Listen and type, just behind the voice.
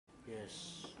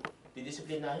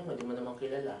Didisiplinahin mo, di mo naman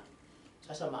kilala.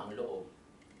 Sasama ang loob.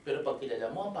 Pero pag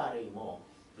kilala mo ang pare mo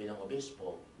bilang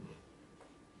obispo,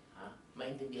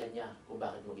 maintindihan niya kung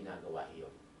bakit mo ginagawa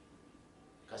iyon.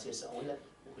 Kasi sa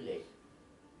uli,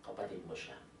 kapatid mo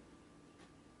siya.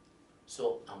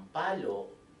 So, ang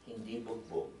palo, hindi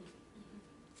bugbog.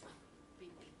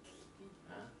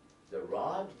 The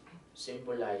rod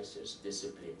symbolizes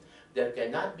discipline. There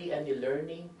cannot be any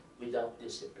learning without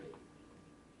discipline.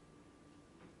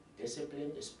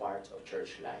 Discipline is part of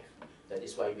church life. That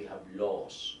is why we have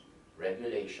laws,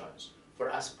 regulations.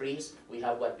 For us priests, we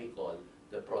have what we call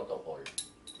the protocol.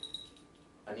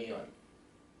 Ano yun?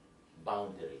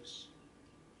 Boundaries.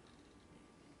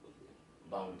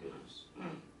 Boundaries.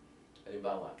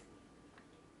 Halimbawa,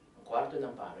 ang kwarto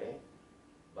ng pare,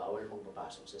 bawal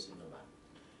magpapasok sa sinuman.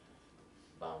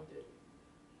 Boundary.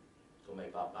 Kung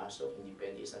may papasok, hindi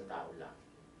pwede isang tao lang.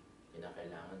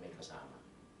 Kinakailangan may kasama.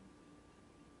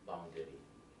 Boundary.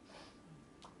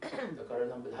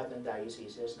 Nagkaroon ng lahat ng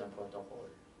dioceses ng protocol.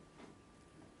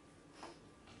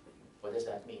 What does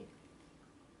that mean?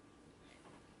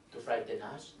 To frighten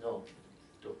us? No.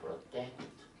 To protect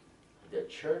the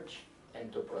church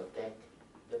and to protect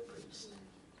the priest.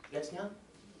 Gets niyo?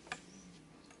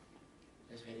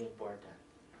 That's very important.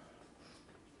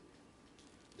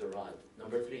 The rod.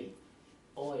 Number 3,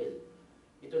 oil.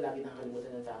 Ito lagi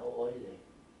nakakalimutan ng tao, oil eh.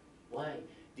 Why?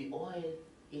 The oil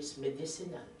is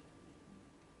medicinal,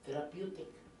 therapeutic,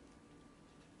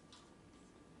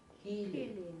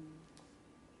 healing.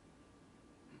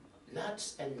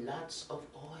 Lots and lots of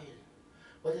oil.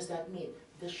 What does that mean?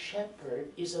 The shepherd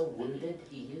is a wounded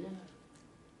healer.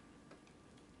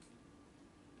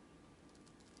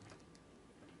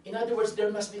 In other words,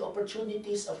 there must be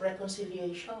opportunities of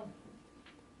reconciliation,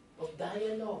 of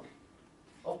dialogue,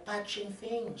 of patching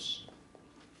things,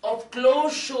 of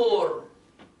closure.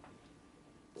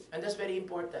 And that's very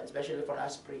important, especially for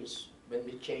us priests, when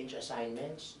we change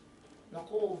assignments.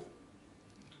 Naku,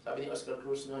 sabi ni Oscar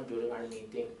Cruz noon during our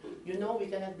meeting, you know, we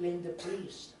cannot blame the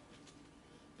priest.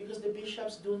 Because the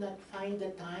bishops do not find the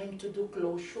time to do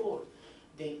closure.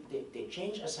 They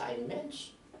change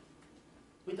assignments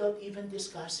without even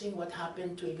discussing what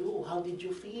happened to you. How did you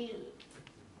feel?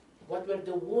 What were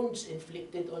the wounds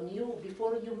inflicted on you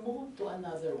before you move to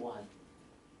another one?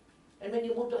 And when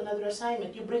you move to another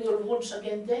assignment, you bring your wounds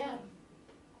again there.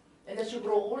 And as you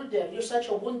grow older, you're such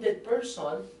a wounded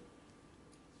person,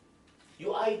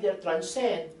 you either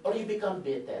transcend or you become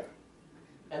bitter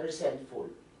and resentful.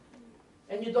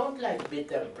 And you don't like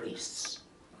bitter priests.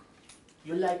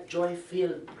 You like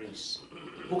joy-filled priests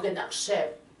who can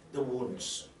accept the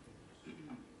wounds.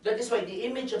 That is why the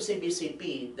image of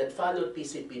CBCP that followed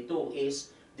PCP2 is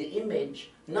the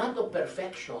image not of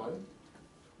perfection,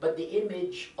 but the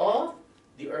image of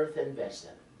the earthen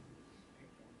vessel.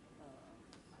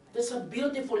 That's a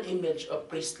beautiful image of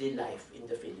priestly life in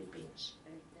the Philippines.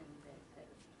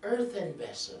 Earthen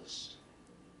vessels.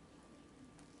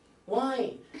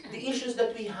 Why? The issues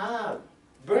that we have,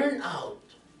 burnout.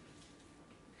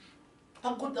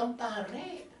 Pagod ang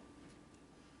pare.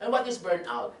 And what is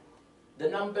burnout? The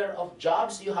number of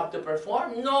jobs you have to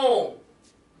perform? No!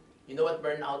 You know what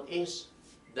burnout is?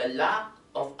 The lack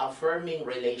of affirming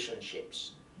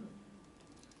relationships.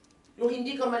 Yung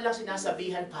hindi ka man lang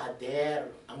sinasabihan, Father,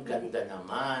 ang ganda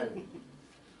naman.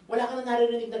 Wala ka na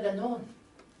naririnig na ganon.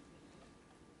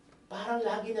 Parang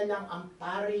lagi na lang ang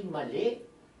paring mali.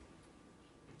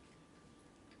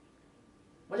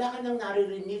 Wala ka nang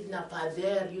naririnig na,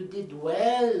 Father, you did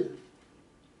well.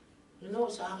 You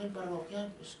know, sa akin parokya,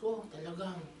 Diyos ko,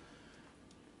 talagang,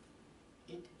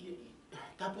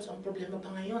 tapos ang problema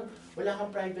pa ngayon, wala kang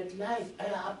private life.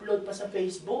 Ay, upload pa sa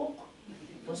Facebook.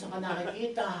 Kung saan ka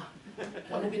nakikita.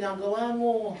 Kung ano ginagawa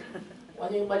mo. Kung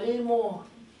ano yung mali mo.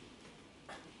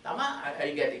 Tama? Are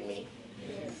you getting me?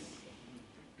 Yes.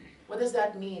 What does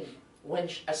that mean? When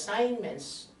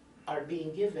assignments are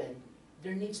being given,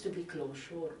 there needs to be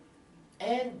closure.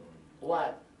 And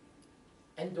what?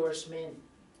 Endorsement.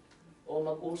 O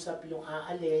mag-usap yung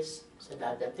aalis sa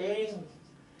dadating.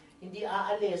 Hindi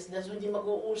aalis, so hindi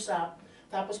mag-uusap,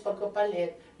 tapos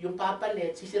pagkapalit, yung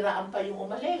papalit, sisiraan pa yung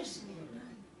umalis.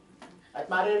 At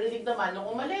maririnig naman nung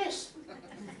umalis.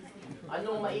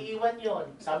 Anong maiiwan yon?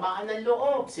 Samaan ng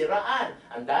loob, siraan.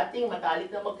 Ang dating matalik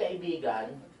na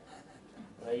magkaibigan,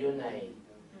 ngayon ay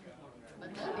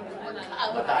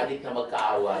matalik na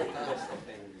magkaaway.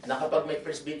 Na kapag may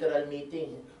presbyteral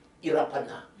meeting, irapan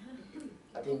na.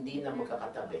 At hindi na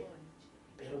magkakatabi.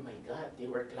 Pero my God, they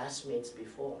were classmates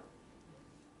before.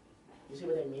 You see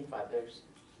what I mean, fathers?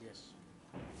 Yes.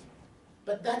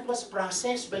 But that was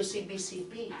processed by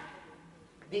CBCP.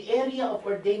 the area of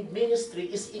ordained ministry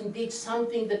is indeed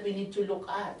something that we need to look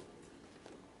at.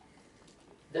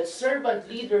 That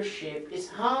servant leadership is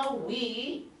how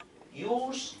we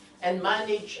use and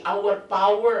manage our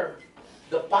power,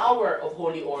 the power of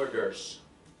holy orders.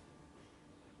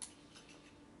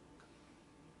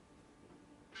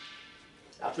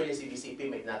 Actually, si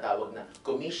BCP may tinatawag na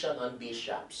Commission on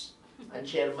Bishops. Ang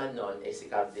chairman nun ay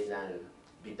si Cardinal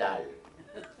Vidal.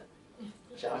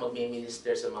 Siya ang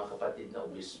magmi-minister sa mga kapatid na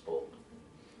obispo.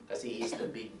 Kasi he is the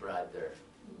big brother.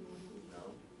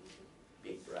 No?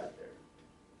 Big brother.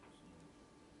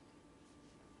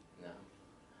 No?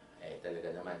 Eh,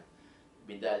 talaga naman.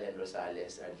 Vidal and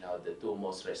Rosales are now the two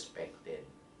most respected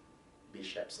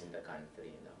bishops in the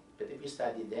country. No? But if you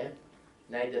study them,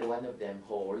 neither one of them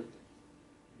hold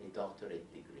a doctorate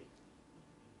degree.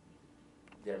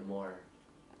 They're more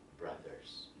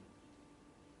brothers.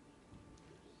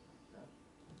 No?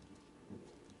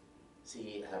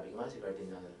 Sabi ko nga, si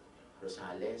Cardinal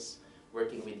Rosales,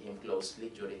 working with him closely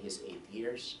during his 8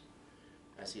 years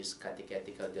as his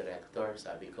catechetical director,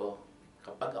 sabi ko,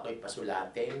 kapag ako'y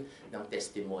pasulatin ng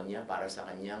testimonya para sa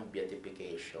kanyang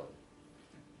beatification,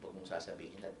 huwag mong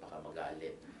sasabihin at baka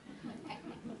magalit.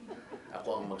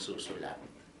 Ako ang magsusulat.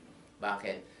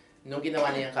 Bakit? Nung ginawa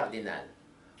niya yung kardinal,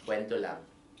 kwento lang,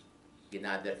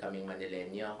 ginather kaming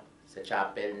Manilenyo sa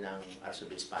chapel ng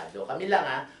Arsobispado. Kami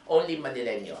lang only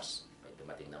Manilenyos. May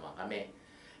dumating naman kami.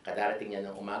 Kadarating niya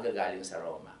ng umaga galing sa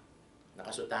Roma.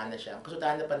 Nakasutahan na siya. Ang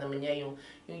kasutahan na pa naman niya yung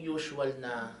usual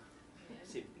na,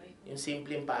 yung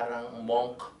simpleng parang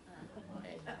monk.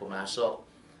 Okay, pumasok.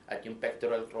 At yung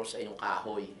pectoral cross ay yung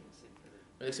kahoy.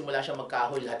 Nung nagsimula siya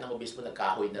magkahoy, lahat ng obispo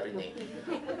nagkahoy na rin eh.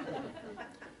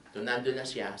 Doon nandun na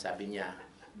siya, sabi niya,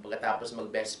 pagkatapos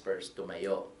mag-vespers,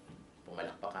 tumayo.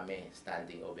 Pumalakpak kami,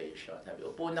 standing ovation. Sabi,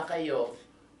 upo na kayo,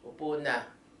 upo na.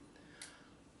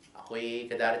 Ako'y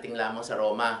kadarating lamang sa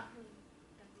Roma.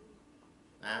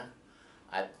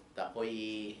 At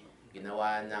ako'y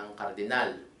ginawa ng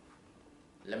kardinal.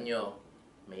 Alam nyo,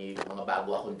 may mga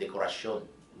bago akong dekorasyon.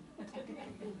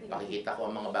 Pakikita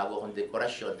ko ang mga bago akong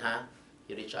dekorasyon,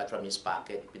 He reached out from his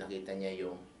pocket, pinakita niya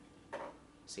yung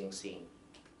sing-sing.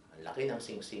 Ang laki ng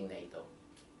sing-sing na ito.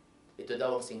 Ito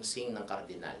daw ang sing-sing ng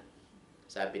kardinal.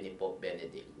 Sabi ni Pope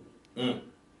Benedict. Yan.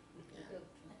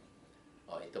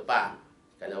 O, ito pa.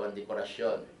 Kalawang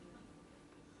dekorasyon.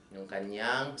 Yung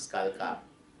kanyang skull cap.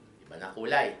 Iba na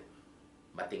kulay.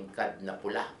 Matingkad na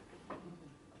pula.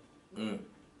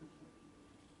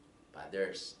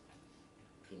 Fathers,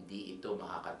 hindi ito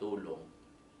makakatulong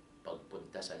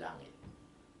pagpunta sa langit.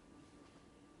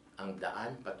 Ang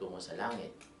daan patungo sa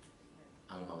langit,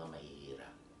 ang mga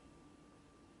mahihirap.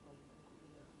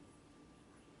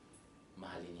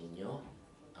 Mahalin ninyo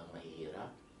ang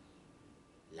mahihirap,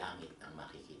 langit ang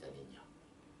makikita ninyo.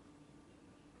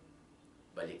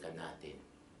 Balikan natin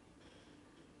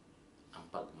ang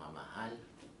pagmamahal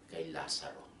kay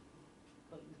Lazaro.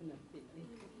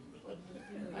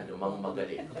 Ano mang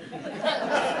magaling.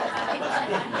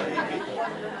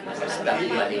 Basta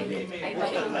malimit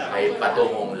ay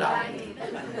patungong langit.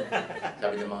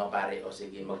 Sabi ng mga pare, o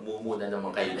sige, magmumuna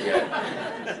naman kayo diyan.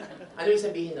 Ano yung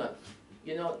sabihin nun?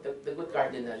 You know, the good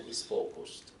cardinal is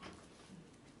focused.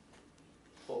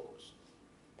 Focused.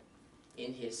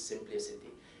 In his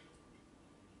simplicity.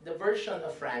 The version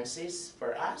of Francis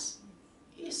for us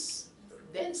is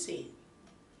Densi.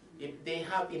 If they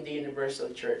have in the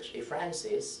Universal Church a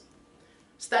Francis,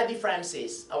 study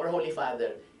Francis, our Holy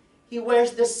Father. He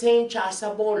wears the same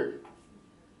chasuble.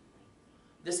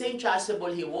 The same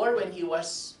chasuble he wore when he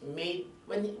was made,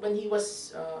 when he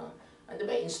was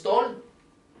installed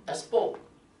as Pope.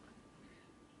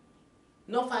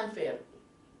 No fanfare.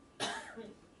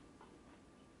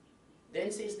 Then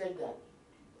says like that.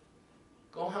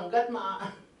 Kung hanggat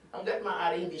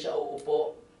maaari hindi siya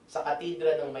uupo sa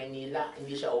katedra ng Maynila,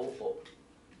 hindi siya uupo.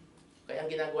 Kaya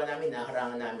ang ginagawa namin,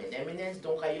 naharangan namin, Eminence,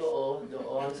 doon kayo,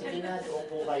 doon. Sige na, doon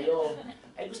po kayo.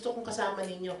 Ay, gusto kong kasama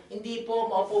ninyo. Hindi po,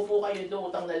 maupo po kayo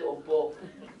doon, utang na loob po.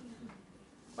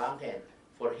 Bakit?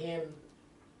 For him,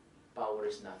 power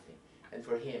is nothing. And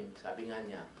for him, sabi nga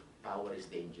niya, power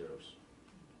is dangerous.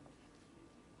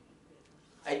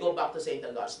 I go back to St.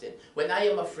 Augustine. When I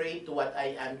am afraid to what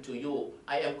I am to you,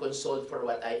 I am consoled for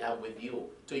what I am with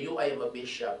you. To you, I am a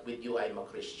bishop. With you, I am a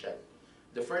Christian.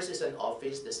 The first is an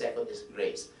office. The second is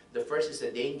grace. The first is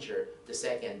a danger. The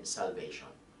second,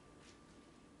 salvation.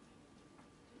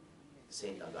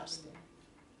 St. Augustine.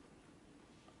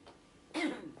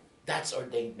 That's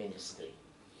ordained ministry.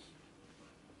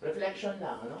 Reflection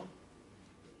lang, no?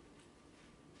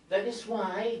 That is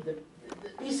why the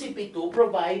PCP2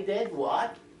 provided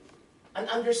what? An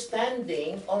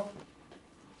understanding of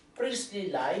priestly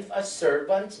life as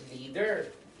servant leader.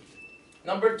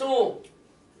 Number 2,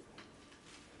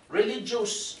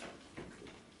 religious.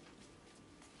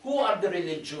 Who are the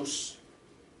religious?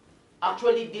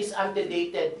 Actually, this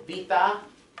antedated Vita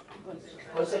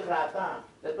Consecrata.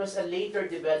 That was a later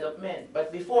development.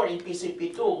 But before, in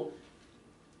PCP2,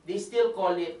 they still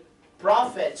call it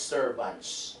prophet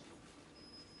servants.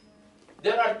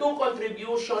 There are 2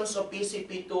 contributions of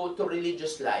PCP2 to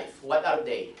religious life. What are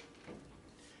they?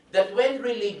 That when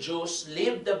religious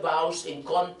live the vows in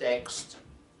context,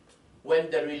 when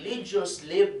the religious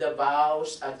live the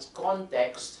vows as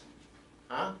context,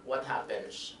 what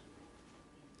happens?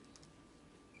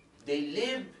 They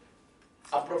live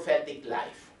a prophetic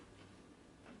life.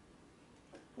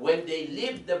 When they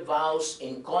live the vows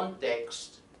in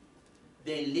context,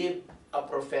 they live a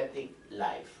prophetic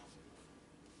life.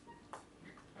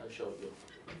 I'll show you.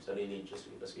 It's a religious,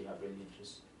 because we have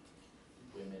religious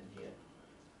women here,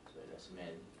 as well as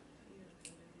men.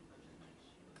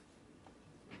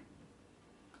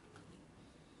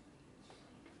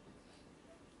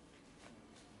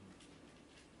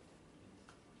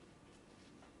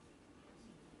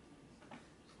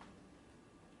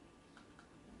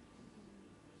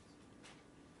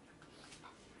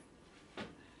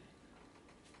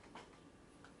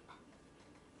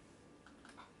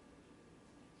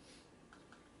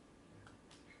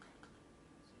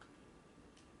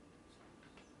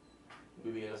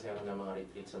 Bibigyan kasi ako ng mga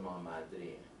retreat sa mga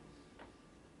madre.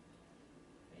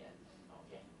 Ayan.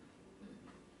 Okay.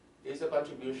 This is a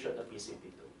contribution of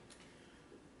PCP2.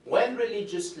 When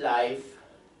religious life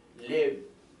live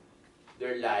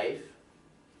their life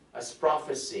as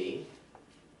prophecy,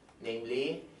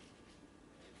 namely,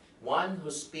 one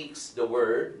who speaks the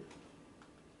word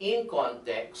in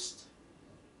context,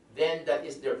 then that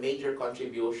is their major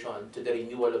contribution to the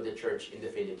renewal of the church in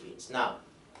the Philippines. Now,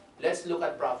 let's look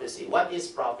at prophecy. What is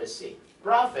prophecy?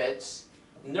 Prophets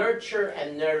nurture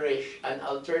and nourish an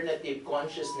alternative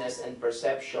consciousness and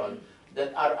perception that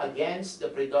are against the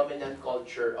predominant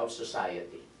culture of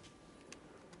society.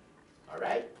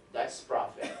 Alright? That's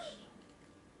prophets.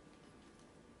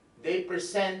 They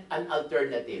present an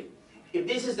alternative. If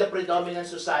this is the predominant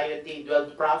society,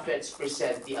 the prophets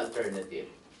present the alternative.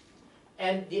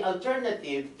 And the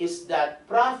alternative is that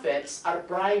prophets are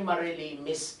primarily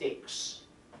mystics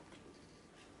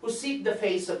who seek the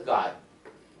face of God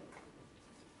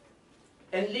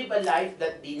and live a life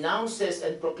that denounces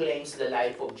and proclaims the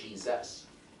life of Jesus.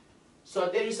 So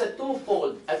there is a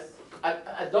twofold,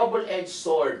 a double-edged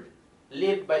sword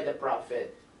lived by the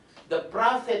prophet. The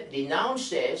prophet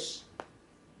denounces,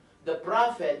 the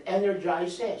prophet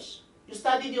energizes. You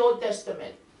study the Old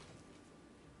Testament.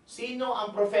 Sino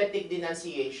ang prophetic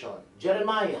denunciation?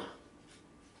 Jeremiah,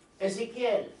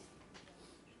 Ezekiel,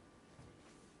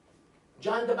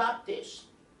 John the Baptist.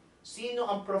 Sino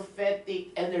ang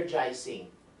prophetic energizing?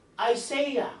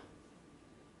 Isaiah.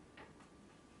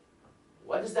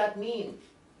 What does that mean?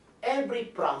 Every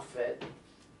prophet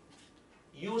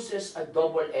uses a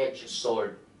double-edged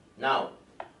sword. Now,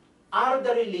 are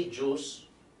the religious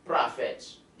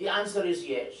prophets? The answer is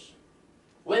yes.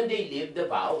 When they live the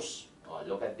vows. Oh,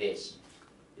 look at this.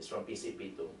 It's from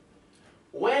PCP2.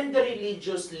 When the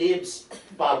religious lives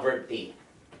poverty.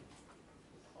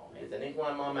 Tanong ko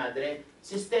nga mga madre,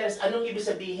 sisters, anong ibig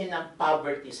sabihin ng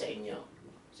poverty sa inyo?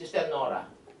 Sister Nora.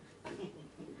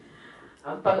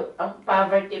 Ang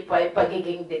poverty po ay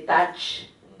pagiging detached.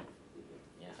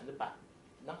 Yeah, ano pa?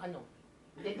 Nang ano?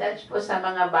 Detached po sa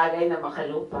mga bagay na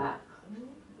makalupa.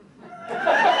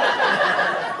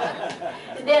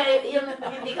 Hindi, yung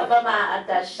hindi ka ba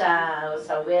ma-attach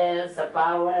sa wealth, sa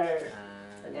power,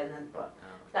 sa ganun po.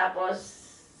 Tapos,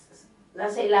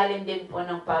 nasa ilalim din po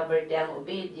ng poverty ang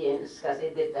obedience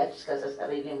kasi detached ka sa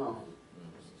sarili mo.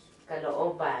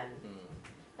 Kalooban.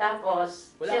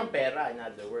 Tapos, wala kang pera, in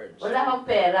other words. Wala kang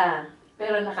pera,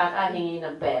 pero nakakahingi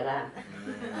ng pera.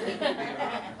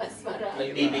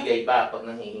 Nagbibigay pa pag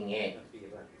nanghihingi.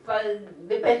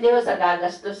 Depende ho sa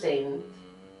gagastusin.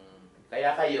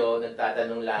 Kaya kayo,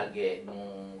 nagtatanong lagi,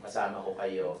 nung kasama ko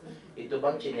kayo, ito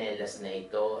bang tsinelas na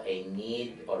ito ay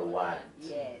need or want?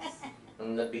 Yes.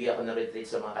 Nung nagbigay ako ng retreat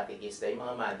sa mga katikista, yung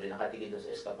mga madre nakatigil doon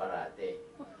sa eskaparate.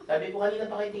 Sabi ko, kanina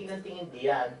pa kayo tingnan-tingin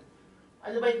diyan.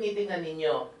 Ano ba tinitingnan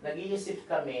ninyo? Nag-iisip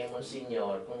kami,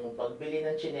 Monsignor, kung pagbili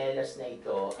ng tsinelas na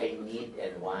ito ay need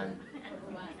and want.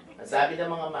 Ang sabi ng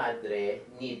mga madre,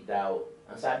 need daw.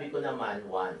 Ang sabi ko naman,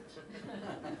 want.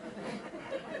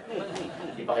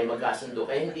 Hindi pa kayo magkasundo.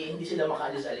 Kaya hindi sila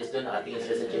makaalis-alis doon, nakatingin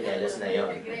sila sa tsinelas na yon.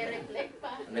 Nagre-reflect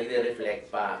pa. Nagre-reflect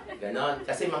pa. Ganon.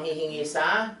 Kasi manghihingi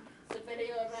sa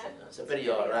Superiora.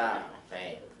 Superiora.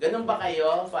 Okay. Ganun ba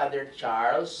kayo, Father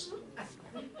Charles?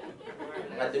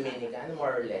 Mga Dominican,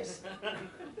 more or less.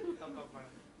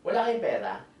 Wala kayong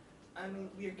pera? I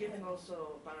mean, we are given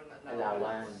also parang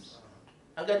Allowance.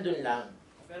 Hanggang dun lang.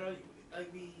 Pero if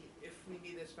we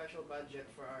need a special budget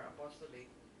for our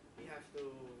apostolate, we have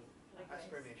to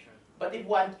ask permission. But if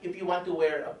you want to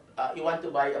wear, you want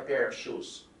to buy a pair of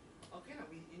shoes. Okay na,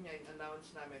 yun nga, yung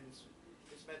allowance namin is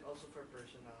meant also for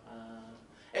personal.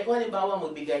 Kung halimbawa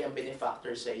magbigay ang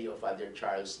benefactor sa iyo, Father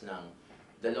Charles, ng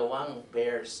 2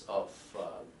 pairs of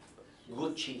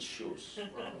Gucci shoes.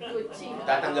 Gucci.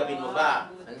 Tatanggapin mo ba?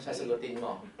 Ano sasagutin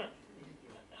mo?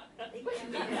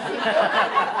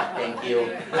 Thank you.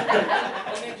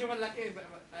 Kung medyo malaki,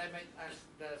 I might ask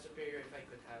the superior if I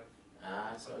could have.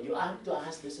 So you have to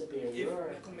ask the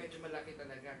superior. Kung medyo malaki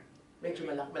talaga. Medyo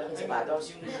malaking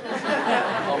sapatos.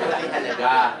 Malaking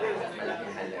halaga.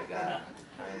 Malaking halaga.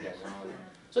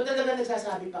 So talaga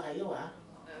nagsasabi pa kayo, ha?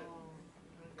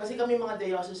 Kasi kami mga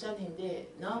diocesan,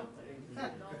 hindi. No?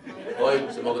 Hoy,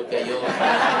 sumagot kayo.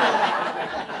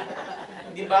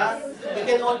 Di ba? We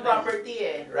can own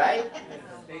property right?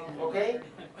 Okay?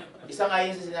 Isa nga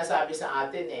yung sinasabi sa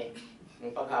atin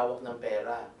yung paghawak ng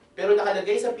pera. Pero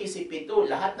nakalagay sa PCP2,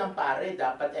 lahat ng pare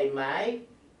dapat ay may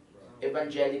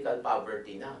evangelical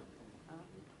poverty na.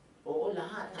 Oo,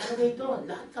 lahat. Nakalagay doon.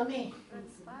 Lahat kami.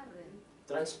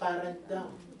 Transparent daw.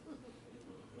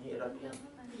 Mahirap yan.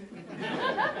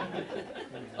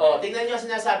 Tingnan nyo ang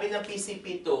sinasabi ng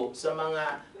PCP2 sa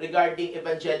mga regarding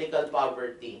evangelical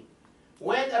poverty.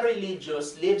 When a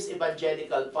religious lives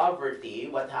evangelical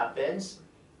poverty, what happens?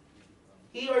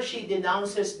 He or she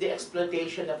denounces the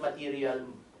exploitation of material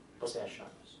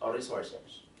possessions or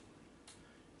resources.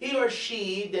 He or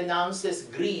she denounces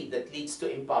greed that leads to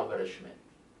impoverishment.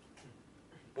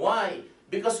 Why?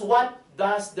 Because what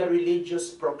does the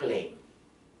religious proclaim?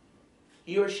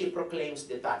 He or she proclaims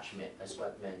detachment, as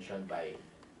what mentioned by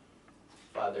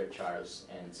Father Charles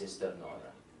and Sister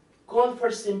Nora. Call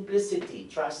for simplicity,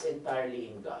 trust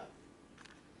entirely in God.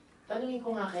 Tanungin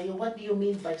ko nga kayo, what do you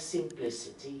mean by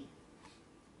simplicity?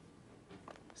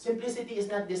 Simplicity is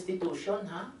not destitution,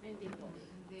 ha?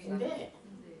 Hindi.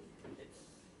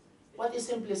 What is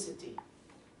simplicity?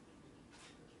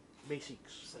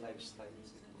 Basics. Lifestyle.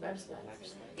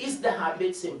 Is the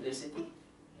habit simplicity?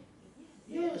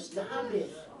 Yes, the habit.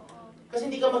 Kasi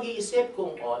hindi ka mag-iisip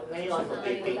kung, ngayon,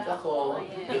 magpipink ako,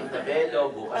 pink na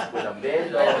belo, bukas pulang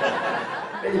belo.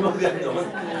 Pwede mo ganun.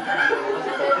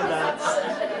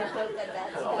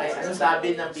 Okay, anong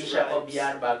sabi ng Bishop of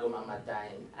Yar bago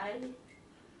mamatay?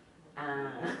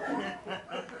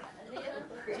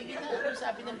 Sige na, anong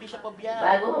sabi ng Bishop of Yar?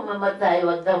 Bago mamatay,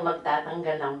 huwag daw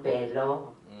magtatanggal ng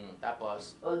pelo.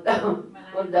 Tapos?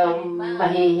 Huwag daw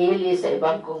mahihili sa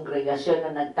ibang kongregasyon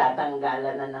na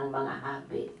nagtatanggalan na ng mga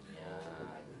habit.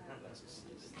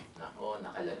 Nako,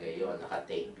 nakalagay yun,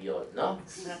 nakatape yun, no?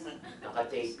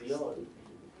 Nakatape yun.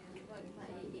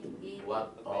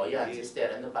 Wag, yan, sister,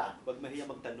 ano pa? Huwag mahiya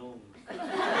magtanong.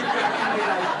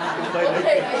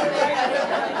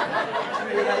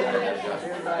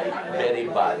 Very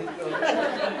bad.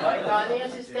 Ikaw ano yun,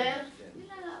 sister?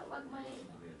 Huwag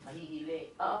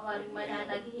Mahihili.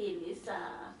 mananaghili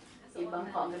sa ibang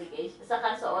congregation, sa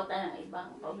kasuotan ng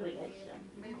ibang congregation.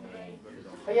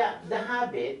 Kaya, the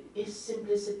habit is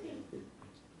simplicity.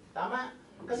 Tama?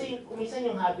 Kasi kung minsan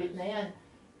yung habit na yan,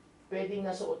 pwedeng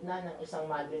nasuot na ng isang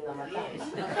madre na matay.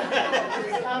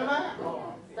 Tama?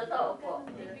 Totoo po.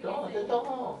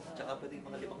 Totoo. Tsaka pwedeng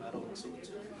mga 5 araw ng suot.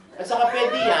 At saka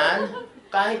pwede yan,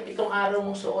 kahit 7 araw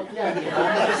mong suot yan, di ba?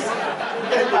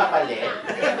 Hindi ka napapalit.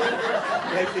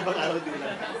 Kahit 5 araw din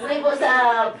lang. Kasi po sa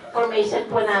formation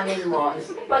po namin mo,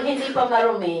 pag hindi pa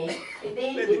marumi,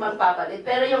 hindi magpapalit.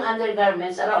 Pero yung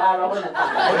undergarments, araw-araw ko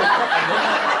nagpapalit.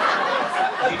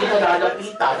 Hindi ka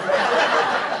lalapitan.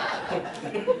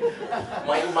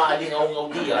 May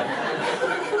umaalingaw-ngaw diyan.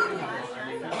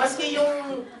 Maski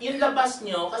yung labas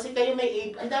nyo, kasi kayo may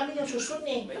apron, ang dami yung susun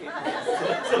eh.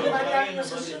 Ang dami yung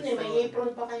susun eh, may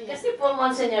apron pa kayo. Kasi po,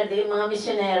 Monsignor, di mga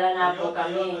misyonera nga po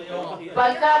kami.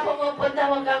 Pagka pumupunta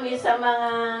mo kami sa mga...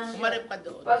 Sumarip ka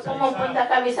doon. Pag pumupunta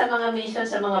kami sa mga mission,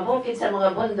 sa mga bukid, sa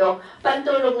mga bundok,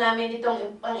 pantulog namin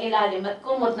itong pang ilalim at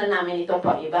kumot na namin itong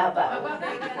pang ibaba.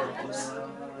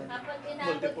 Kapag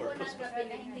inabot po ng gabi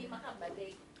na hindi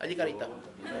makabalik. Ali ka rito.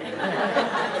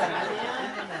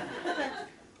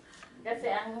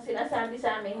 Kasi ang sinasabi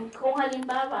sa amin, kung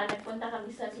halimbawa nagpunta kami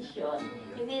sa misyon,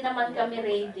 hindi naman kami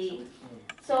ready.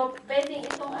 So, pwedeng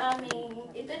itong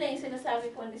aming, ito na yung sinasabi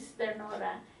po ni Sister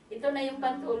Nora, ito na yung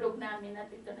pantulog namin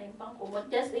at ito na yung pangkumot,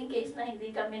 just in case na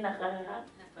hindi kami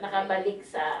nakabalik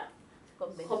sa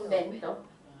kumbento.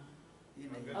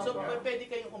 So, pwede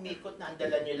kayong umikot na ang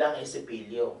dala nyo lang ay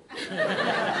sipilyo.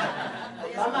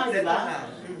 Tama, di ba?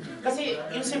 Kasi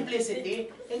yung simplicity,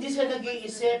 hindi siya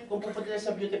nag-iisip kung pupunta na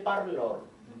sa beauty parlor.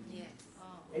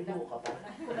 May buho ka pa.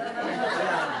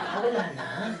 Wala na.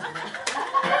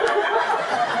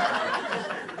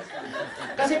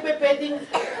 Kasi pwedeng,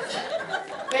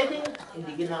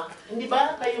 hindi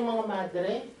ba kayong mga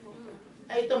madre?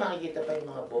 Ay, ito makikita pa yung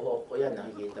mga buhok ko yan,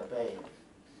 nakikita pa eh.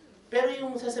 Pero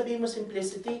yung sasabihin mo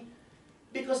simplicity,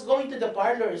 because going to the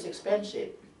parlor is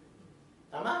expensive.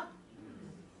 Tama?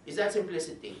 Is that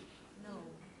simplicity? No.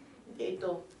 Hindi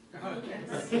ito.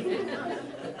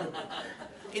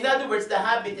 In other words, the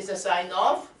habit is a sign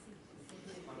of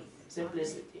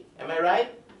simplicity. Am I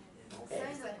right? Okay.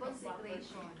 Signs of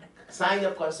consecration. Sign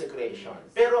of consecration.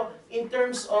 Pero in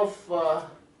terms of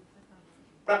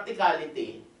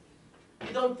practicality,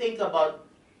 you don't think about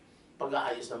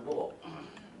pag-aayos ng buhok.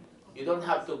 You don't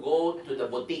have to go to the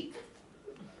boutique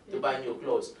to buy new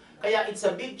clothes. Kaya it's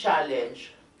a big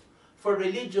challenge for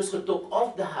religious who took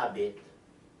off the habit,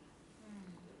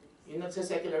 not sa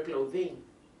secular clothing,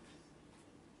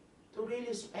 to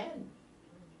really spend.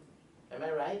 Am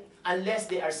I right?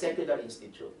 Unless they are secular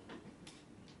institute.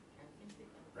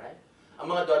 Right?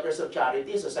 Ang mga Daughters of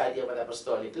Charity, Society of an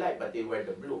Apostolic Life, but they wear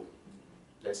the blue.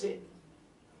 That's it.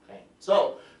 Okay.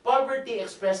 So, poverty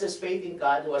expresses faith in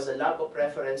God who has a love of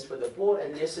preference for the poor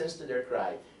and listens to their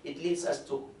cry. It leads us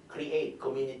to create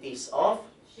communities of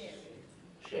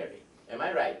sharing. Am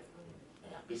I right?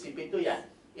 PCP2 yan.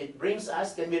 It brings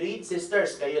us, can we read?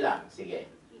 Sisters, kayo lang. Sige.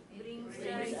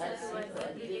 Brings us to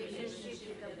a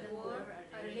relationship with the poor,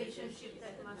 a relationship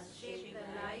that must shape the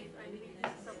life and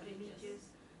witness of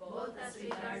religious, both as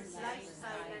regards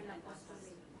lifestyle and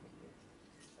apostolate.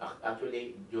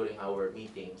 Actually, during our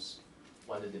meetings,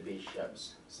 one of the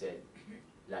bishops said,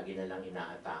 lagi na lang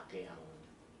inaatake ang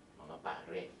mga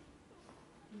pare,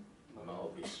 mga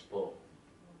obispo.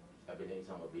 Sabi na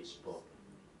isang obispo,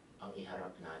 ang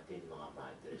iharap natin mga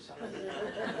madre sa kanila.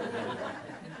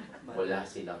 Wala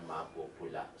silang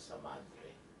mapupula sa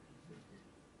madre.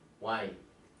 Why?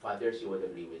 Fathers, you would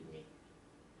agree with me.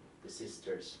 The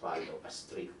sisters follow a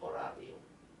strict horarium.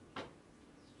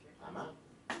 Tama?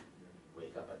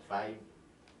 Wake up at 5,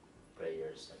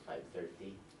 prayers at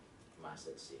 5:30, Mass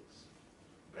at 6.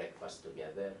 Breakfast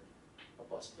together,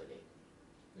 apostolate.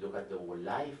 Look at the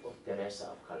life of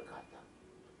Teresa of Calcutta.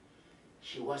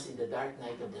 She was in the dark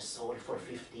night of the soul for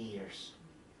 50 years.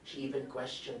 She even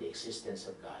questioned the existence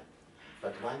of God.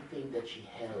 But one thing that she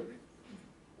held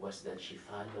was that she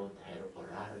followed her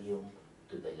horarium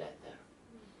to the letter.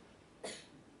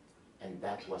 And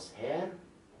that was her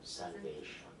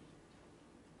salvation.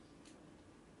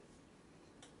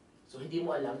 So hindi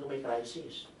mo alam kung may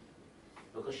crisis.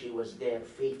 Because she was there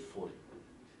faithful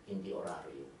in the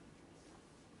horarium.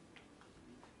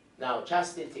 Now,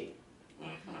 chastity.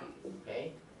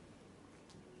 Okay?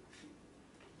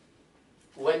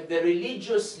 When the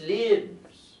religious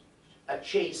lives a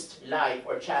chaste life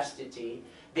or chastity,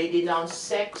 they denounce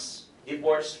sex,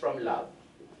 divorce from love,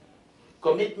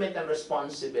 commitment and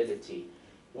responsibility.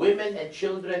 Women and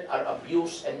children are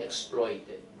abused and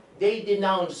exploited. They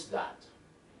denounce that.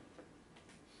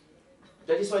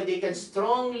 That is why they can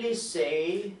strongly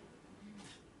say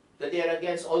that they are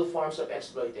against all forms of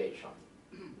exploitation.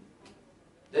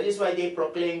 That is why they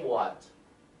proclaim what?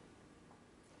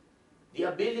 The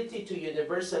ability to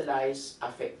universalize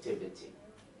affectivity.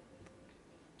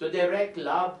 To direct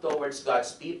love towards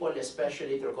God's people,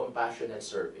 especially through compassion and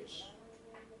service.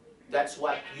 That's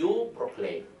what you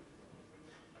proclaim.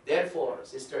 Therefore,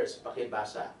 sisters,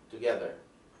 pakibasa together.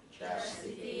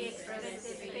 Chastity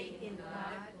expresses faith in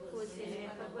God, whose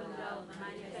ineffable love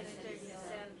manifested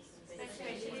itself,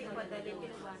 especially for the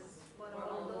little ones, for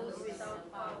all those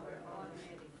without power or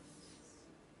merit.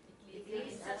 It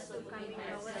leads us to commit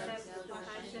ourselves to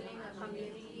fashioning a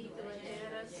community to a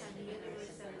generous and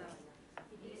universal love.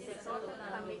 It is a total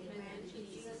commitment to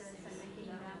Jesus and the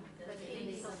kingdom, the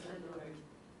things of the Lord.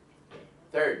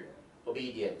 Third,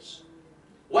 obedience.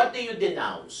 What do you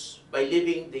denounce by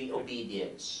living the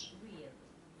obedience?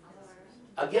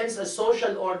 Against a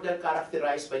social order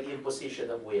characterized by the imposition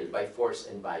of will, by force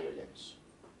and violence.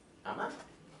 Tama?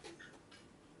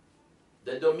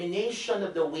 The domination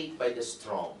of the weak by the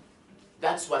strong.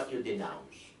 That's what you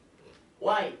denounce.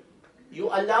 Why?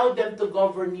 You allow them to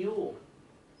govern you.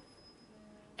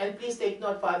 And please take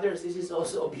note, fathers, this is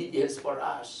also obedience for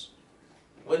us.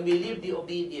 When we live the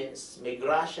obedience, may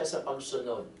grasya sa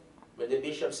pagsunod. When the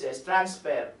bishop says,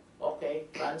 transfer, okay,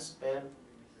 transfer.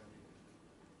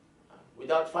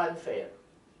 Without fanfare.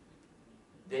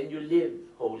 Then you live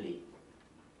holy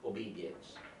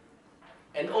obedience.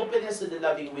 And openness to the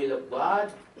loving will of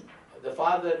God. The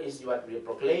Father is what we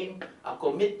proclaim, a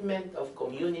commitment of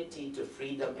community to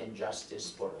freedom and justice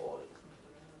for all.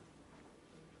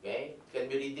 Okay? Can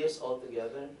we read this all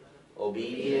together?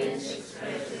 Obedience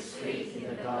expresses faith in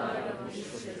the God of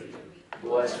mystery,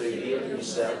 who has revealed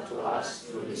himself to us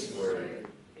through his word.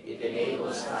 It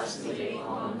enables us to take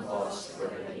on cost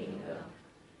for the kingdom.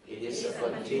 It is a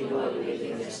continual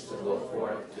willingness to go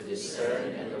forth to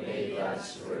discern and obey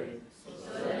God's word,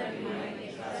 so that we might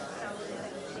make ourselves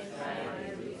justified.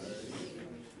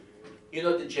 You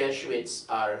know, the Jesuits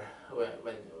are,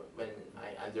 when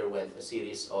I underwent a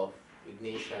series of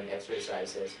Ignatian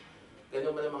exercises,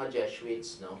 ganun man ang mga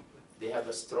Jesuits, no? They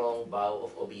have a strong vow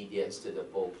of obedience to the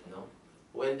Pope, no?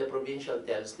 When the provincial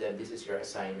tells them, this is your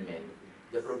assignment,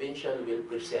 the provincial will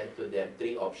present to them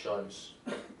 3 options,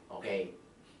 okay?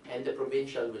 And the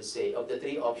provincial will say, of the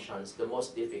 3 options, the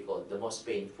most difficult, the most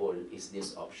painful is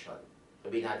this option.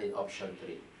 Sabihin natin option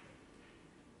 3.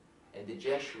 And the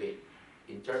Jesuit,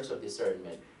 in terms of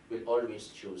discernment, will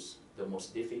always choose the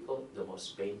most difficult, the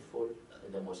most painful,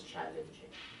 and the most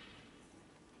challenging.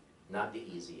 Not the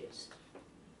easiest.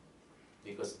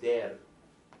 Because there,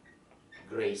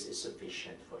 grace is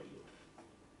sufficient for you.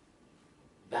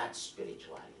 That's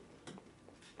spirituality.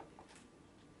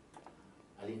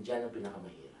 Alin dyan ang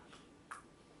pinakamahirap?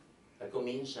 At kung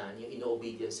minsan, yung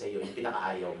ino-obedience sa'yo, yung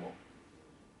pinakaayaw mo.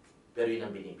 Pero yun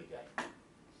ang binibigay.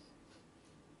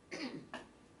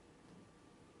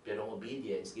 Pero ang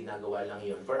obedience, ginagawa lang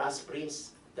yun. For us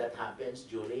priests, that happens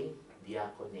during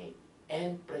diaconate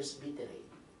and presbyterate.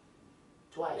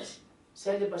 Twice.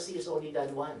 Celibacy is only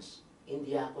done once in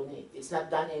diaconate. It's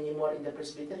not done anymore in the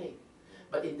presbyterate.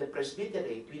 But in the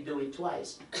presbyterate, we do it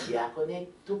twice. Diaconate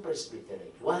to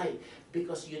presbyterate. Why?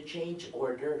 Because you change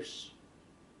orders.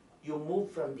 You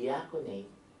move from diaconate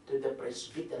to the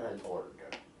presbyteral order.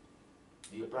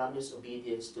 Do you promise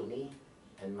obedience to me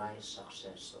and my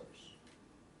successors?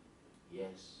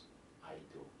 Yes, I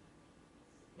do.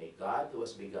 May God, who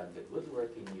has begun the good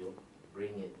work in you,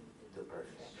 bring it to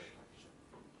perfection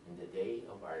in the day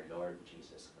of our Lord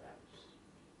Jesus Christ.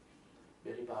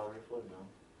 Very powerful, no?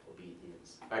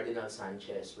 Obedience. Cardinal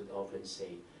Sanchez would often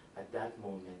say, at that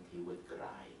moment he would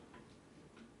cry.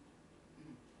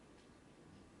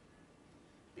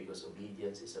 Because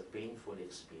obedience is a painful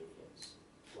experience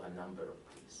to a number of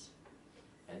priests,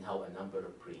 and how a number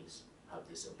of priests have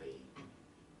disobeyed.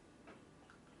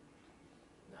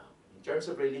 Now, in terms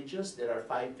of religious, there are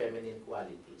 5 feminine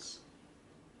qualities.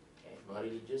 Okay, mga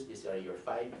religious, these are your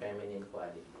 5 feminine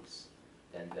qualities.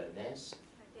 Tenderness,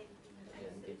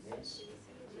 attentiveness,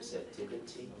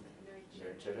 receptivity,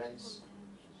 nurturance,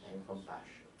 and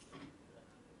compassion.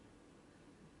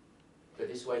 That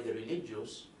is why the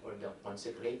religious, or the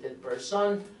consecrated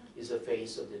person, is the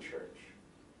face of the church.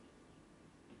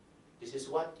 This is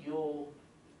what you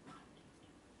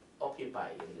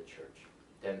occupy in the church.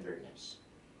 Tenderness.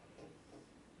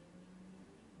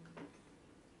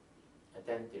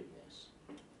 Attentiveness.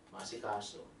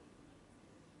 Masikaso.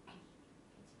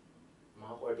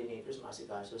 Mga coordinators,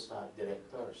 masikaso sa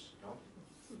directors, no?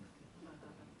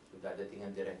 Kung dadating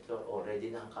ang director,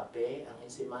 ready na ang kape, ang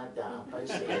ensimada, ang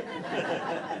pansit.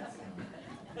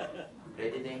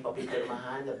 Ready na yung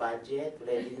papipirmahan, the budget,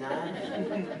 ready na.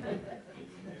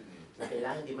 Na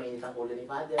kailangan hindi mainit ang ulo ni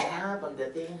Father, ha?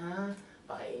 Pagdating, ha?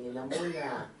 Pakainin na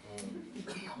muna.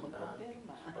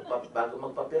 Bago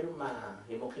magpapirma,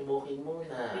 himuk-himukin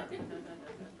muna.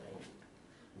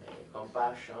 May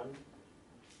compassion,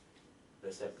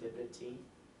 receptivity,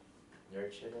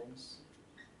 nurturance.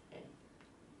 Okay?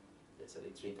 That's a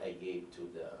retreat I gave to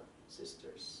the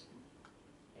sisters.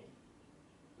 Okay?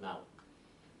 Now,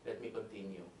 let me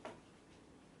continue.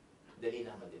 Dali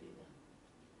na, madali na.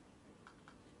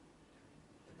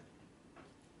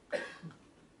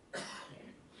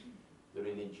 The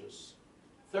religious.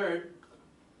 Third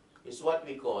is what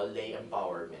we call lay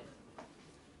empowerment.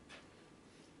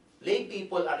 Lay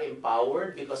people are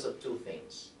empowered because of 2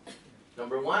 things.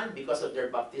 Number 1, because of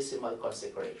their baptismal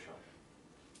consecration.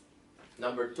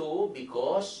 Number 2,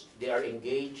 because they are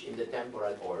engaged in the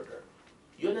temporal order.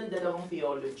 Yun ang dalawang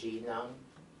theology ng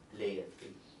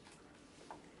laity.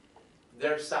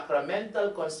 Their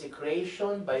sacramental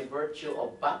consecration by virtue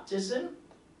of baptism,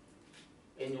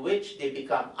 in which they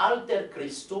become alter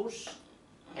Christus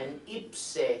and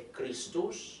ipse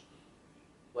Christus.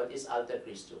 What is alter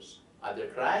Christus? Other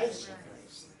Christ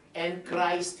and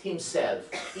Christ himself.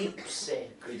 Ipse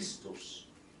Christus.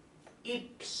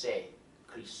 Ipse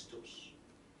Christus.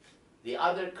 The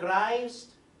other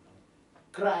Christ,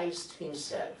 Christ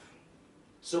himself.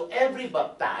 So every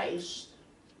baptized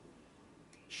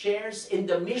shares in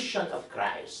the mission of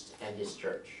Christ and His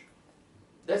church.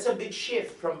 That's a big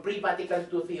shift from pre-Vatican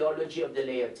II theology of the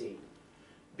laity.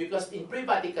 Because in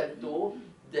pre-Vatican II,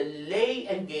 the lay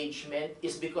engagement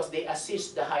is because they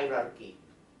assist the hierarchy.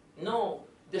 No,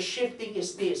 the shifting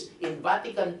is this. In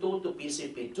Vatican II to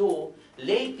PCP II,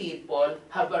 lay people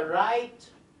have a right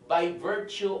by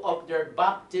virtue of their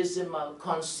baptismal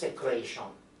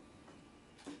consecration.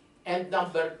 And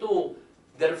number two,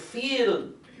 their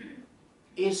field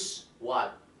is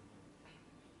what?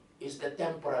 Is the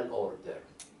temporal order.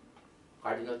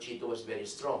 Cardinal Chito was very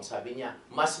strong. Sabi niya,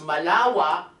 mas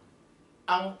malawak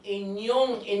ang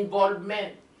inyong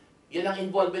involvement. Yan ang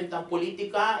involvement ng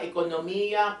politika,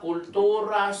 ekonomiya,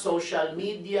 kultura, social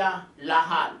media,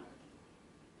 lahat.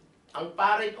 Ang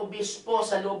parit obispo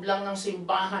sa loob lang ng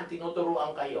simbahan,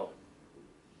 tinuturuan kayo.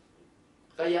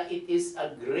 Kaya it is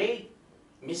a great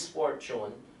misfortune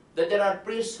that there are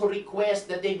priests who request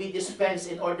that they be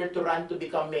dispensed in order to run to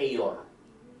become mayor.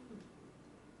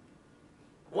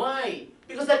 Why?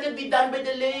 Because that can be done by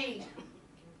the lay.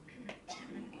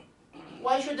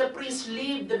 Why should the priest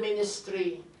leave the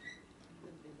ministry?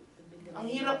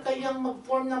 Ang hirap kayang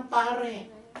mag-form ng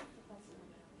pare.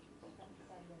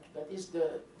 That is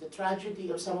the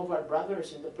tragedy of some of our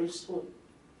brothers in the priesthood.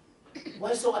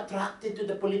 Why so attracted to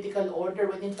the political order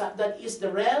when in fact that is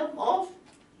the realm of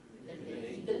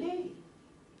the lay?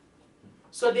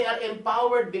 So they are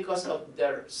empowered because of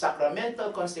their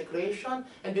sacramental consecration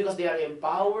and because they are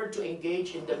empowered to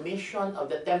engage in the mission of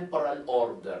the temporal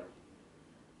order.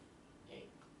 Okay.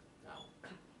 Now,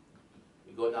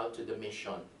 we go now to the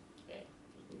mission. Okay.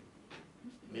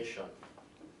 Mission.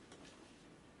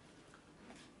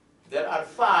 There are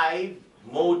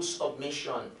 5 modes of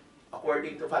mission,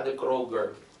 according to Father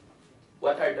Kroger.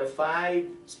 What are the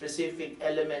 5 specific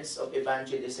elements of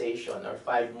evangelization, or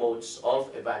 5 modes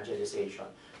of evangelization?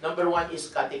 Number 1 is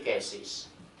catechesis.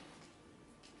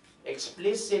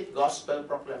 Explicit gospel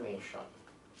proclamation.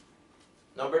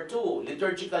 Number 2,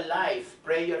 liturgical life,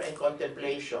 prayer and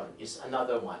contemplation is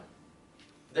another one.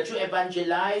 That you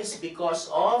evangelize because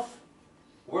of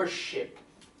worship,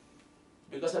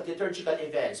 because of liturgical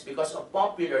events, because of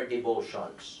popular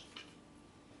devotions.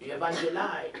 You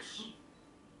evangelize.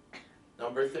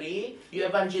 Number 3, you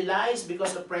evangelize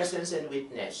because of presence and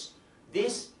witness.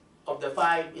 This of the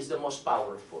 5 is the most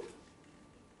powerful.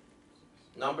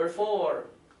 Number 4,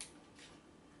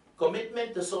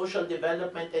 commitment to social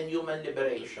development and human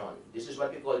liberation. This is what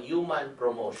we call human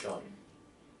promotion.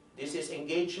 This is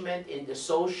engagement in the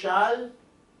social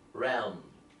realm,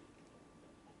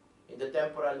 in the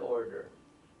temporal order.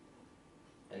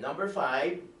 And number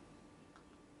 5,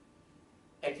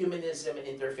 ecumenism and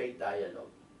interfaith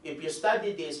dialogue. If you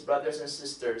study this, brothers and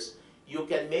sisters, you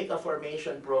can make a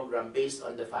formation program based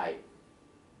on the 5.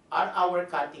 Are our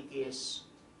catechists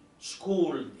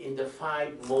schooled in the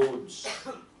 5 modes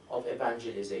of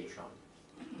evangelization?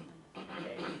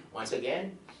 Okay. Once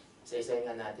again, isa-isahin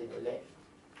nga natin ulit.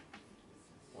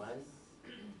 1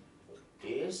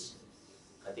 is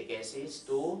catechesis.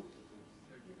 2,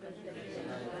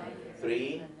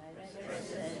 3,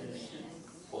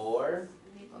 4,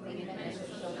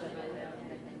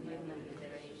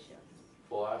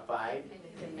 5.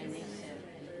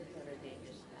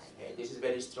 Okay, this is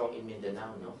very strong in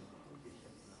Mindanao, no?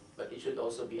 But it should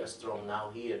also be as strong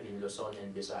now here in Luzon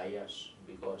and Visayas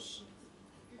because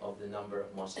of the number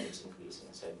of Muslims increasing,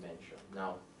 as I mentioned.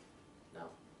 Now,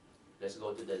 let's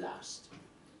go to the last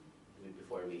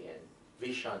before we end.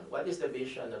 Vision. What is the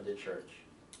vision of the church?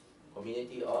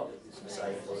 Community of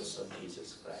disciples of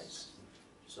Jesus Christ.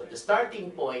 So the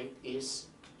starting point is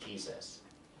Jesus.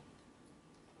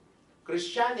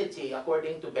 Christianity,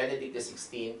 according to Benedict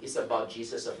XVI, is about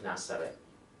Jesus of Nazareth.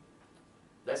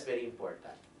 That's very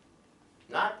important.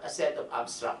 Not a set of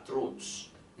abstract truths.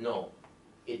 No.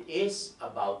 It is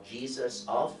about Jesus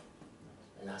of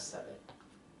Nazareth.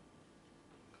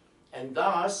 And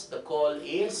thus, the call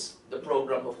is the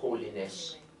program of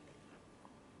holiness.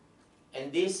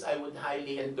 And this I would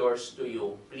highly endorse to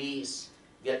you. Please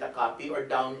get a copy or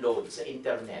download sa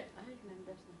internet.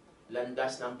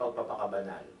 Landas ng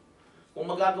Pagpapakabanal. Kung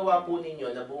magagawa po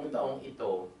ninyo na buong taong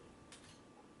ito,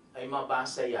 ay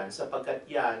mabasa yan sapagkat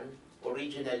yan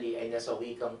originally ay nasa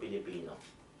wikang Pilipino.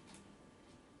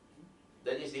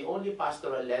 That is the only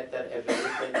pastoral letter ever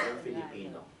written in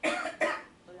Filipino.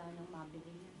 Wala nang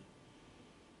mabili niya.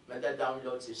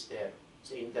 Mada-download sister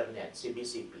sa internet,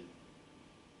 CBCP.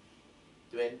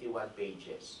 21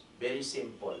 pages. Very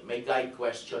simple. May guide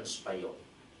questions pa yun.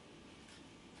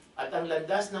 At ang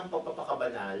landas ng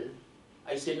Pagpapakabanal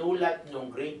ay sinulat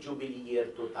noong Great Jubilee Year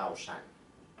 2000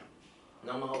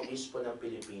 ng mga obispo ng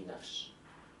Pilipinas.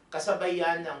 Kasabay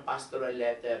yan ng pastoral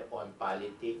letter on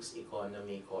politics,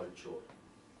 economy, culture.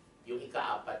 Yung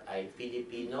ika-4 ay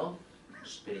Filipino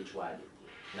spirituality.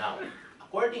 Now,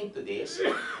 according to this,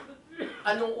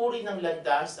 anong uri ng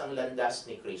landas ang landas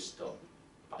ni Kristo?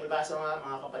 Pakibasa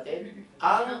mga kapatid.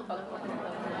 Ang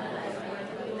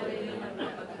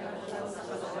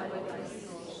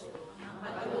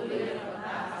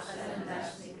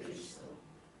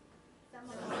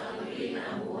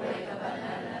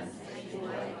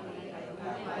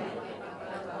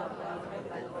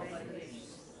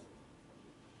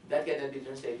that cannot be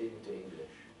translated into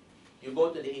English. You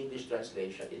go to the English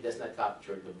translation, it does not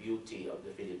capture the beauty of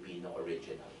the Filipino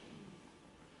original.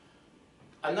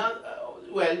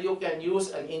 Well, you can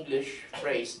use an English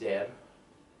phrase there.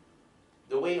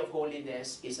 The way of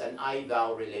holiness is an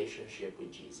I-thou relationship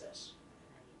with Jesus.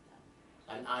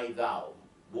 An I-thou.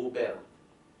 Buber.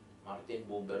 Martin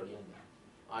Buber yan.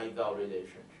 I-thou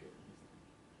relationship.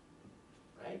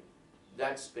 Right?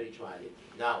 That's spirituality.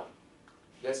 Now,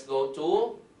 let's go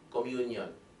to communion.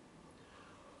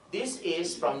 This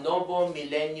is from Novo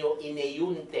Millennio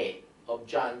Ineunte of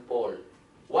John Paul.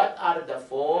 What are the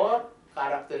 4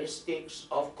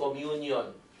 characteristics of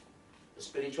communion? The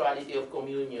spirituality of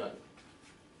communion.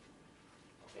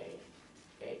 Okay,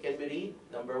 can we read?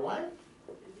 Number 1?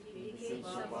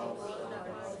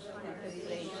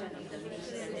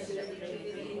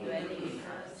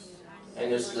 And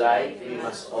whose light we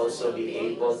must also be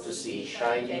able to see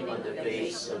shining on the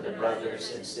face of the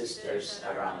brothers and sisters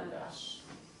around us.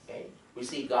 Okay? We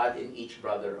see God in each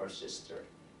brother or sister.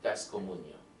 That's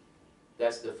communion.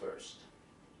 That's the first.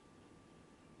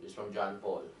 This is from John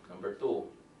Paul. Number 2,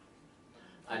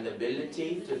 an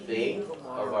ability to think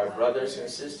of our brothers and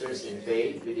sisters in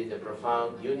faith within the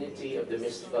profound unity of the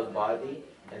mystical body,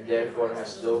 and therefore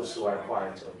as those who are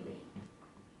part of me.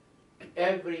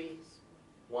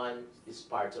 Everyone is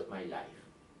part of my life.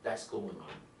 That's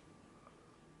communion.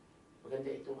 Maganda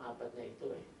itong 4 na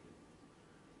ito eh.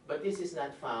 But this is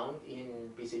not found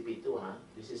in PCP2, ha?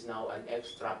 This is now an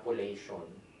extrapolation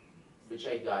which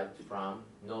I got from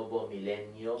Novo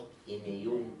Millennio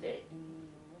Ineunte.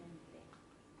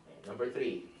 Okay, number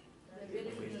 3.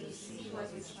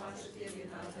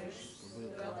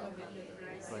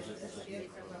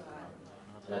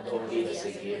 Not only as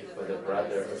a gift for the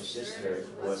brother or sister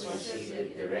who has received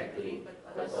it directly,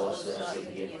 but also as a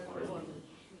gift for me.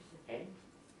 Okay?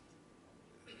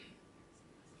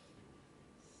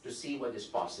 To see what is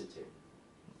positive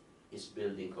is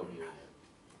building communion.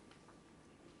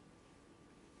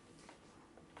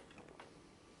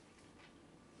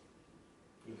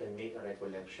 You can make a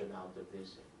recollection out of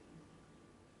this.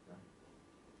 No?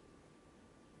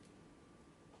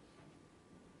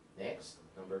 Next,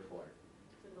 number 4.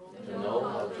 To know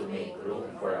how to make room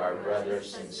for our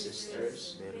brothers and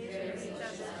sisters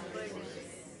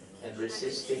and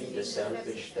resisting the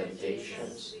selfish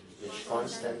temptations which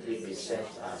constantly beset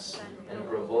us and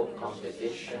provoke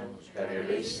competition,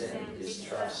 careerism,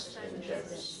 distrust, and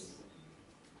jealousy.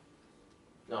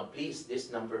 Now please,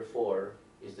 this number 4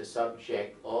 is the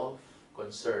subject of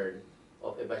concern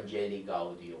of Evangelii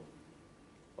Gaudium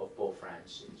of Pope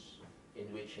Francis, in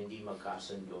which hindi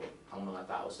magkasundo ang mga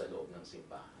tao sa loob ng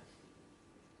simbahan.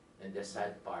 And the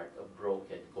sad part of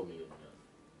broken communion,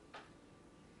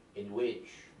 in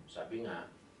which, sabi nga,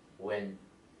 when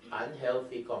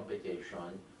unhealthy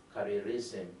competition,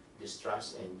 careerism,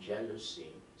 distrust, and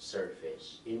jealousy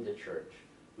surface in the church,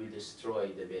 will destroy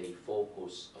the very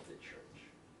focus of the church.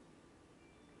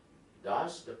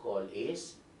 Thus, the call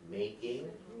is making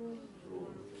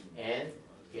room and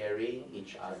carrying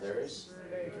each other's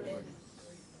burdens. Okay?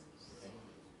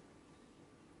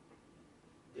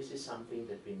 This is something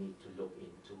that we need to look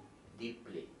into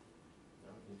deeply,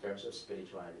 in terms of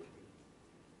spirituality.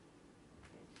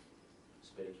 Okay.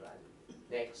 Spirituality.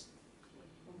 Next,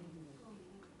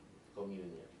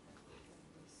 communion.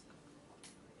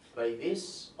 By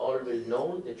this, all will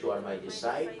know that you are my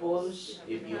disciples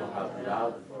if you have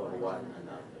love for one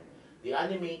another. The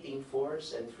animating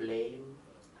force and flame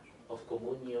of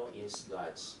communion is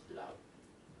God's love.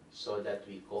 So that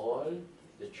we call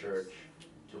the church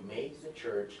to make the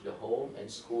church the home and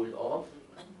school of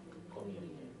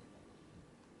communion.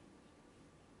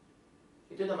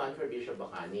 Ito naman for Bishop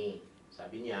Bacani.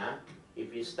 Sabi niya,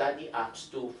 if you study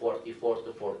Acts 2:44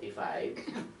 to 45,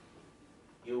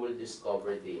 you will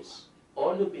discover this.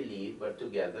 All who believed were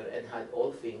together and had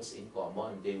all things in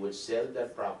common. They would sell their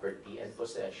property and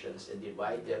possessions and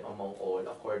divide them among all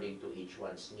according to each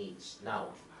one's needs.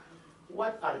 Now,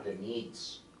 what are the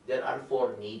needs? There are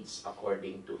 4 needs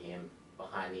according to him.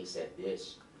 Bacani said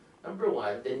this. Number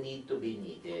 1, the need to be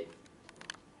needed.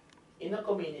 In a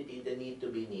community, the need to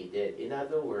be needed. In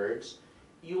other words,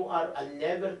 you are a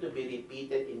never to be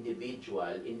repeated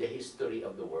individual in the history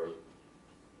of the world.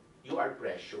 You are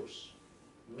precious.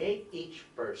 Make each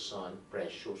person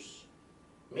precious.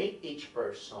 Make each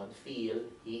person feel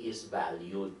he is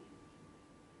valued.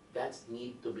 That's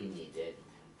need to be needed.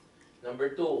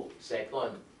 Number two,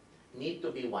 second, need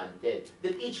to be wanted.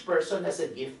 That each person has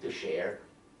a gift to share.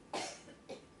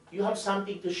 You have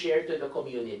something to share to the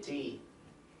community.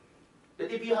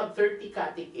 That if you have 30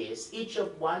 catechists, each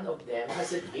of one of them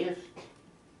has a gift.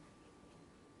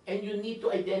 And you need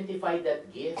to identify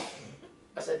that gift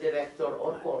as a director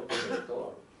or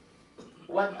coordinator.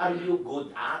 What are you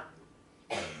good at?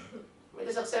 Well,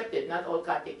 it's accepted. Not all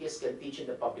catechists can teach in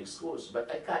the public schools,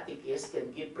 but a catechist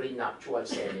can give prenuptial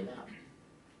seminar.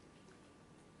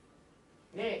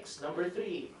 Next, number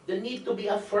three, the need to be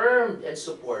affirmed and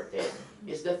supported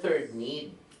is the third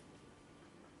need.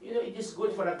 You know, it is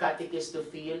good for a catechist to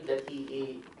feel that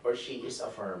he or she is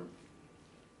affirmed.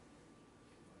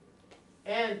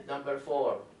 And number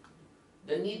four,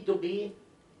 the need to be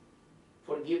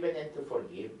forgiven and to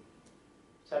forgive.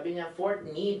 Sabi niya, fourth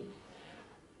need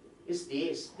is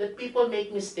this, that people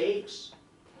make mistakes,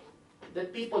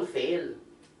 that people fail.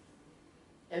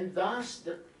 And thus,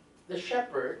 the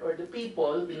shepherd or the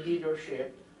people in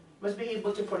leadership must be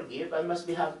able to forgive and must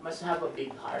have a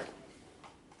big heart.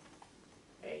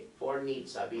 Okay, four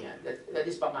needs, sabi yan. That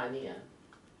is pamani yan.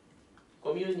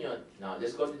 Communion. Now,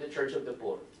 let's go to the Church of the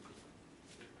Poor.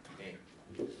 Okay.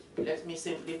 Let me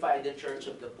simplify the Church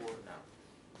of the Poor now.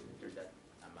 Enter that.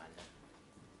 Tama na.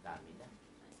 Dami na.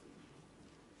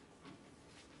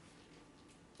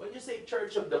 When you say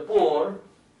Church of the Poor,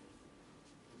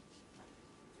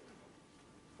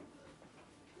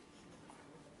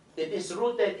 it is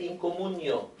rooted in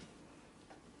communio.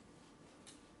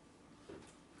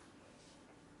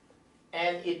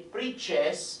 And it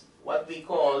preaches what we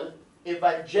call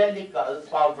evangelical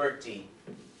poverty.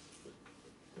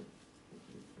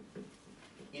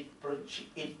 It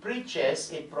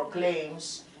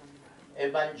proclaims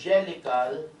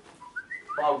evangelical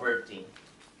poverty.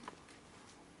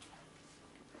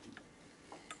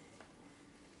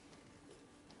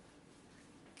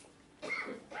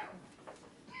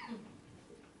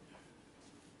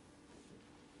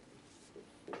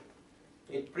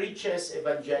 It preaches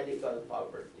evangelical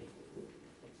poverty.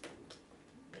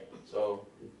 Okay, so,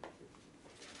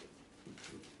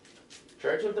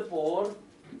 Church of the Poor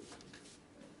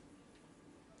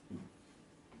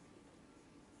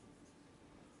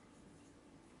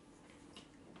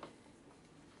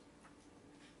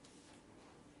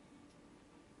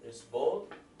is both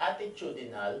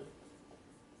attitudinal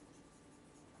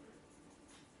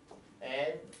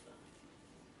and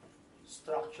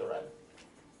structural.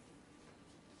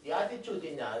 The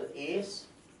attitudinal is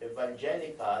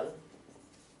evangelical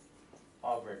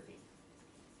poverty.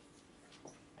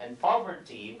 And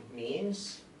poverty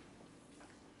means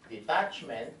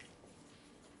detachment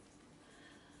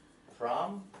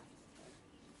from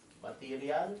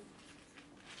material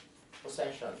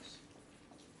possessions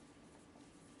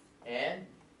and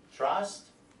trust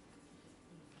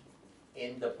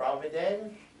in the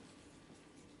providence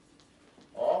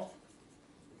of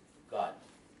God.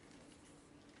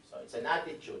 So it's an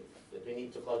attitude that we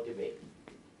need to cultivate.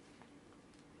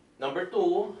 Number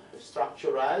two,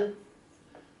 structural,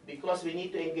 because we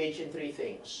need to engage in three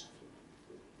things,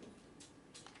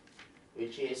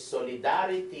 which is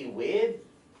solidarity with,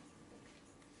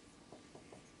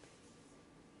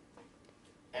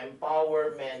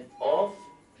 empowerment of,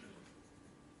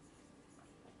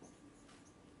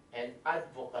 and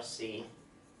advocacy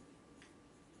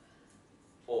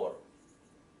for.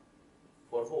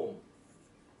 For whom?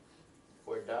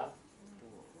 For the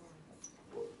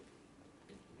poor.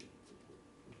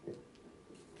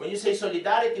 When you say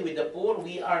solidarity with the poor,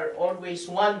 we are always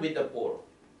one with the poor.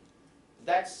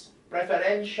 That's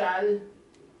preferential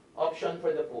option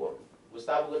for the poor.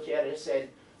 Gustavo Gutierrez said,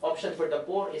 option for the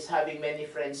poor is having many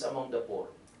friends among the poor.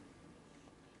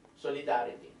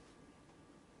 Solidarity.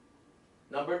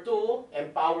 Number two,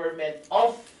 empowerment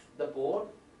of the poor,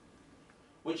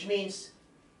 which means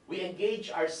we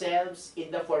engage ourselves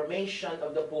in the formation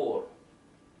of the poor.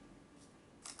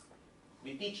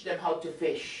 We teach them how to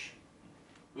fish.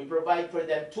 We provide for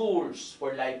them tools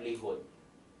for livelihood.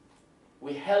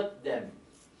 We help them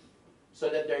so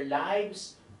that their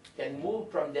lives can move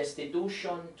from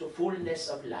destitution to fullness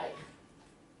of life,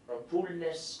 from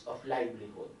fullness of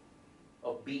livelihood,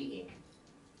 of being,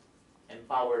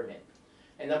 empowerment.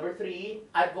 And number three,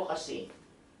 advocacy.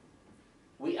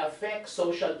 We affect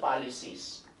social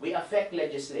policies. We affect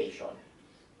legislation.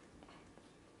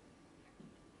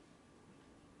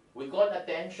 We call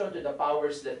attention to the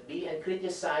powers that be and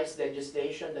criticize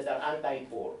legislation that are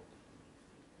anti-poor.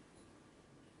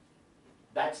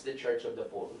 That's the church of the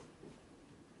poor.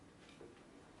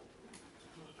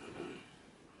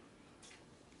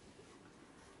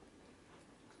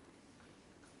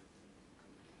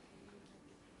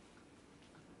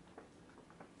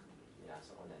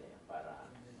 Binasa ko na yan para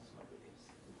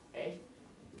mabilis. Okay?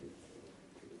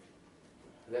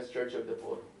 That's church of the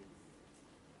poor.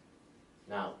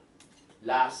 Now,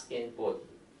 last input.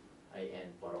 I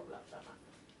end 4 o'clock. Tama.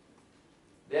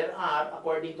 There are,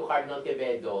 according to Cardinal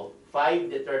Quevedo,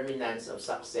 5 determinants of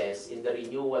success in the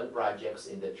renewal projects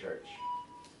in the church.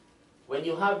 When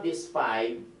you have these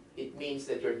 5, it means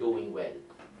that you're doing well.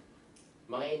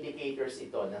 Mga indicators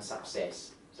ito ng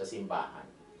success sa simbahan.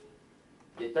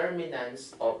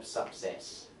 Determinants of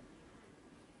success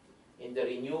in the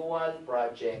renewal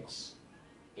projects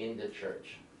in the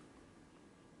church.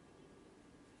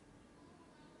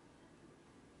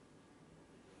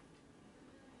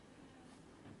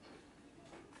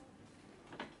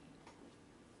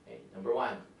 Number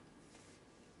 1,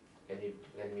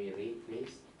 can we read,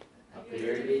 please? A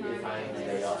clearly defined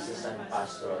diocesan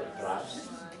pastoral trust,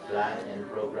 plan and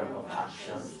program of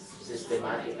action,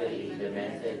 systematically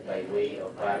implemented by way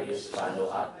of various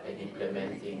follow-up and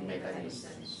implementing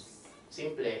mechanisms.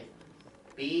 Simple,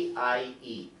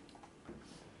 PIE.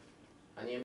 Ano yung